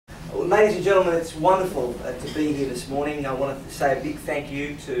Well, ladies and gentlemen, it's wonderful to be here this morning. I want to say a big thank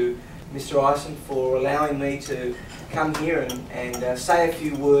you to Mr. Ison for allowing me to come here and say a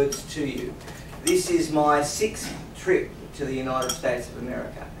few words to you. This is my 6th trip to the United States of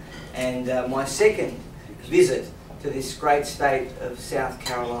America and my 2nd visit to this great state of South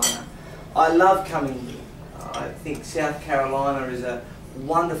Carolina. I love coming here. I think South Carolina is a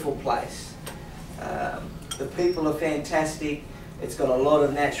wonderful place. The people are fantastic. It's got a lot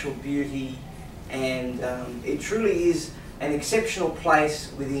of natural beauty, and it truly is an exceptional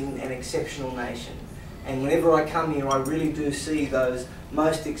place within an exceptional nation. And whenever I come here, I really do see those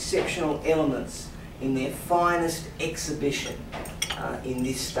most exceptional elements in their finest exhibition in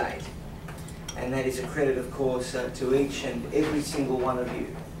this state. And that is a credit, of course, to each and every single one of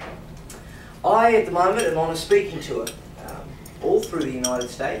you. I, at the moment, am on a speaking tour all through the United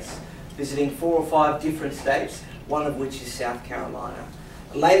States, visiting 4 or 5 different states, one of which is South Carolina.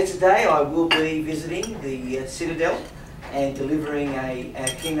 Later today I will be visiting the Citadel and delivering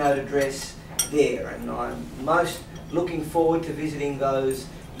a keynote address there, and I'm most looking forward to visiting those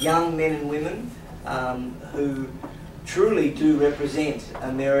young men and women who truly do represent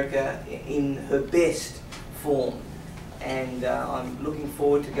America in her best form, and I'm looking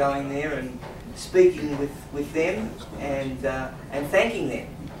forward to going there and speaking with them and thanking them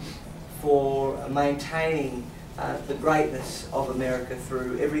for maintaining the greatness of America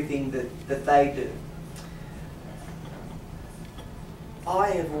through everything that they do. I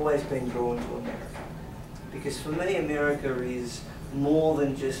have always been drawn to America because for me America is more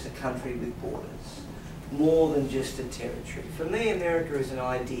than just a country with borders, more than just a territory. For me America is an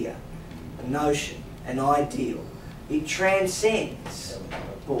idea, a notion, an ideal. It transcends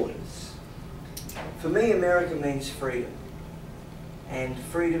borders. For me America means freedom. And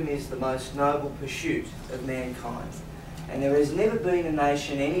freedom is the most noble pursuit of mankind. And there has never been a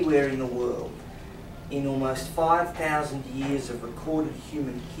nation anywhere in the world, in almost 5,000 years of recorded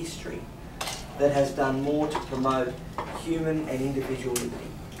human history, that has done more to promote human and individual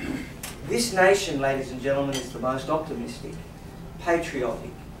liberty. This nation, ladies and gentlemen, is the most optimistic,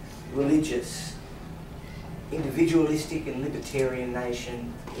 patriotic, religious, individualistic and libertarian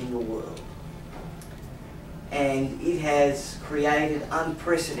nation in the world. And it has created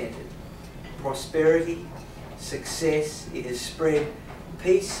unprecedented prosperity, success. It has spread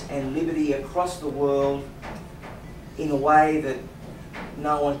peace and liberty across the world in a way that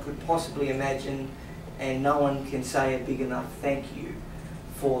no one could possibly imagine, and no one can say a big enough thank you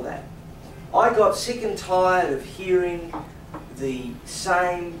for that. I got sick and tired of hearing the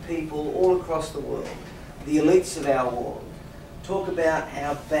same people all across the world, the elites of our world, talk about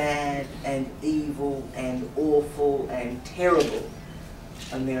how bad and evil and awful and terrible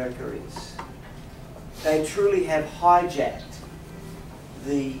America is. They truly have hijacked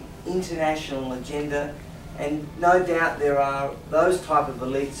the international agenda, and no doubt there are those type of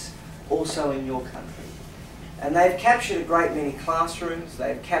elites also in your country. And they've captured a great many classrooms,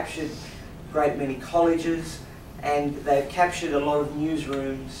 they've captured a great many colleges, and they've captured a lot of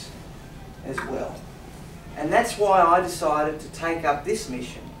newsrooms as well. And that's why I decided to take up this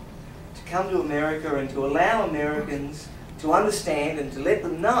mission, to come to America and to allow Americans to understand and to let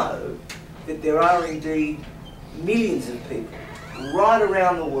them know that there are indeed millions of people right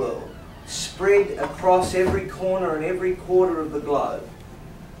around the world, spread across every corner and every quarter of the globe,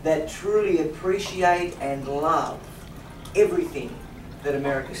 that truly appreciate and love everything that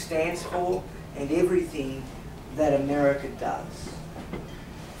America stands for and everything that America does.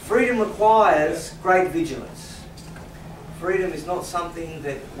 Freedom requires great vigilance. Freedom is not something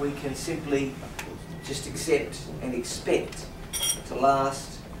that we can simply just accept and expect to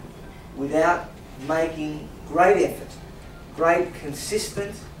last without making great effort, great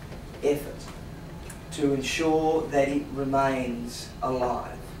consistent effort to ensure that it remains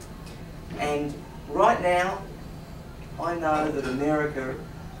alive. And right now, I know that America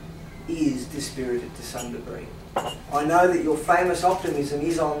is dispirited to some degree. I know that your famous optimism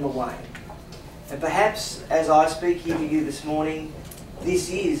is on the wane. And perhaps, as I speak here to you this morning, this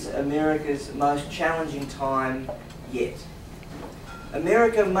is America's most challenging time yet.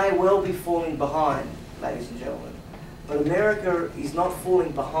 America may well be falling behind, ladies and gentlemen, but America is not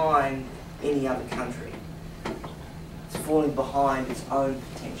falling behind any other country. It's falling behind its own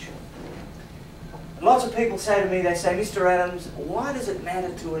potential. And lots of people say to me, they say, Mr. Adams, why does it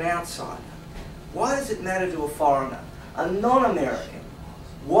matter to an outsider? Why does it matter to a foreigner, a non-American,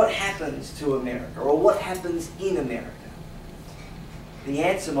 what happens to America or what happens in America? The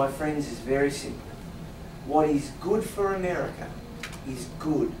answer, my friends, is very simple. What is good for America is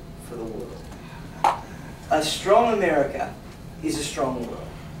good for the world. A strong America is a strong world.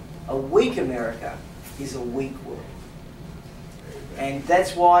 A weak America is a weak world. And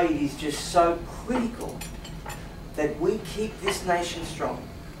that's why it is just so critical that we keep this nation strong.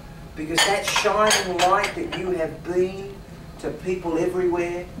 Because that shining light that you have been to people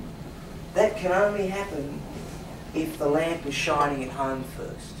everywhere, that can only happen if the lamp is shining at home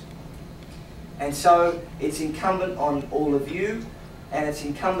first. And so it's incumbent on all of you, and it's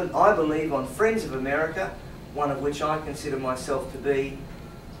incumbent, I believe, on Friends of America, one of which I consider myself to be,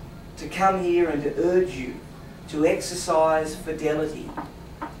 to come here and to urge you to exercise fidelity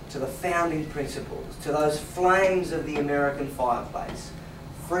to the founding principles, to those flames of the American fireplace: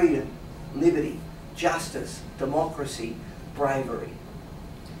 freedom, liberty, justice, democracy, bravery.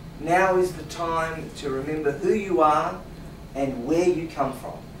 Now is the time to remember who you are and where you come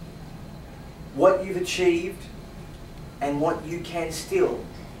from, what you've achieved and what you can still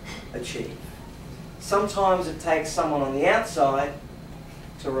achieve. Sometimes it takes someone on the outside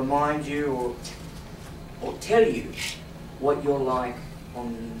to remind you or tell you what you're like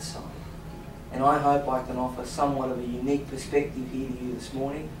on the inside. And I hope I can offer somewhat of a unique perspective here to you this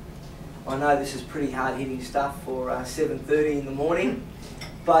morning. I know this is pretty hard-hitting stuff for 7:30 in the morning,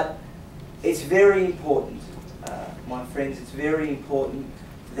 but it's very important, my friends, it's very important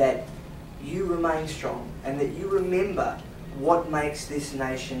that you remain strong and that you remember what makes this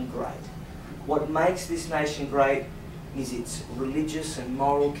nation great. What makes this nation great is its religious and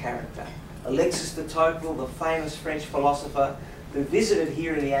moral character. Alexis de Tocqueville, the famous French philosopher who visited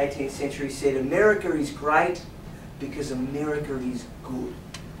here in the 18th century, said, "America is great because America is good.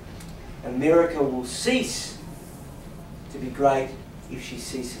 America will cease to be great if she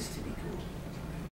ceases to be good."